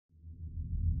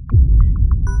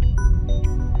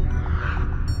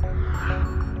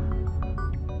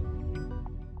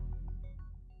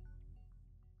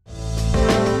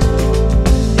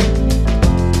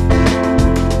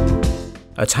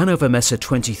At Hannover Messe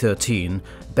 2013,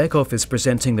 Beckhoff is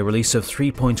presenting the release of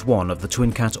 3.1 of the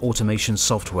TwinCAT Automation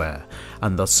software,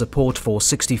 and thus support for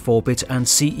 64-bit and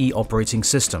CE operating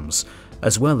systems,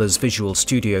 as well as Visual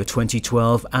Studio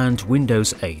 2012 and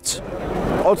Windows 8.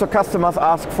 Also, customers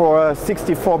ask for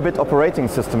 64-bit operating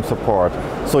system support.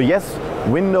 So yes,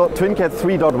 TwinCAT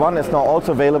 3.1 is now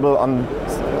also available on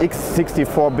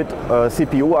x64-bit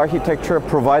CPU architecture,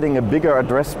 providing a bigger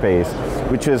address space,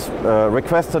 which is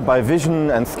requested by vision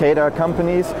and SCADA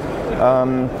companies.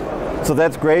 So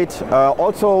that's great.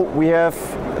 Also, we have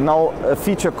now a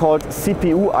feature called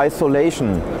CPU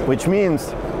isolation, which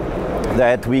means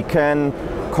that we can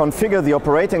configure the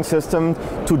operating system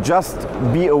to just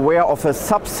be aware of a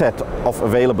subset of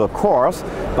available cores,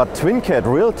 but TwinCAT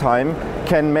real-time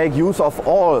can make use of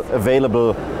all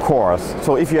available cores.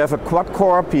 So if you have a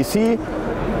quad-core PC,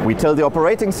 we tell the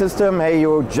operating system, hey,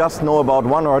 you just know about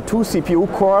 1 or 2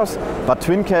 CPU cores, but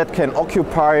TwinCAT can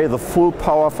occupy the full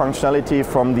power functionality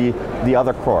from the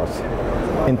other cores.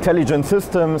 Intelligent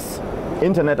systems,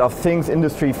 Internet of Things,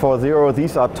 Industry 4.0,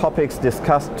 these are topics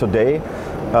discussed today.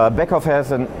 Beckhoff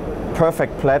has a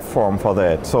perfect platform for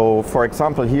that. So, for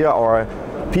example, here our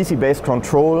PC-based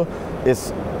control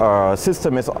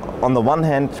system is on the one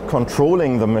hand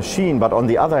controlling the machine, but on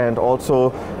the other hand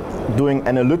also doing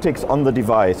analytics on the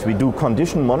device. We do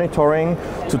condition monitoring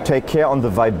to take care on the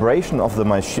vibration of the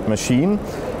machine.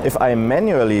 If I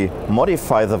manually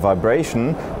modify the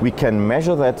vibration, we can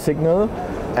measure that signal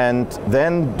and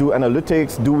then do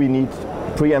analytics. Do we need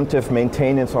preemptive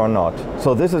maintenance or not?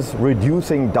 So this is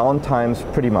reducing downtimes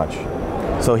pretty much.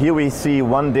 So here we see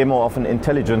one demo of an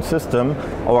intelligent system.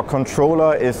 Our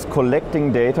controller is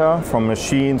collecting data from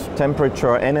machines,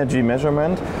 temperature, energy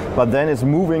measurement, but then is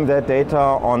moving that data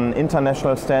on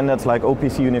international standards like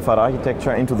OPC Unified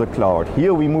Architecture into the cloud.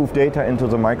 Here we move data into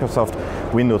the Microsoft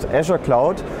Windows Azure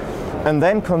cloud and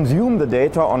then consume the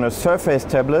data on a Surface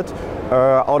tablet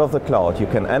out of the cloud. You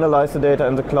can analyze the data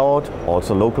in the cloud,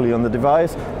 also locally on the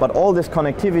device, but all this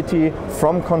connectivity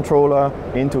from controller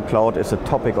into cloud is a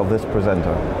topic of this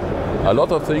presenter. A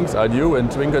lot of things are new in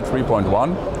TwinCAT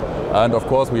 3.1, and of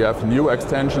course we have new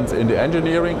extensions in the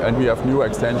engineering and we have new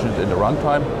extensions in the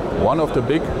runtime. One of the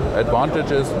big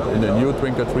advantages in the new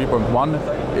TwinCAT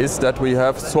 3.1 is that we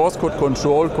have source code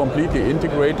control completely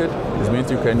integrated. This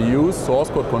means you can use source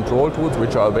code control tools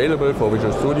which are available for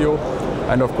Visual Studio.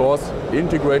 And of course,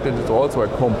 integrated is also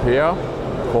a compare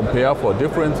for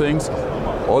different things,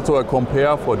 also a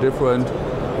compare for different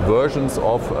versions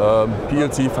of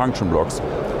PLC function blocks.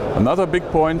 Another big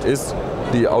point is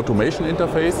the automation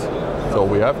interface. So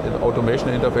we have an automation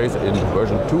interface in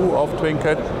version 2 of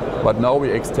TwinCAT, but now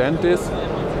we extend this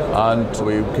and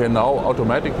we can now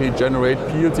automatically generate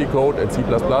PLC code and C++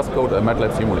 code and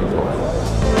MATLAB simulator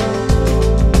code.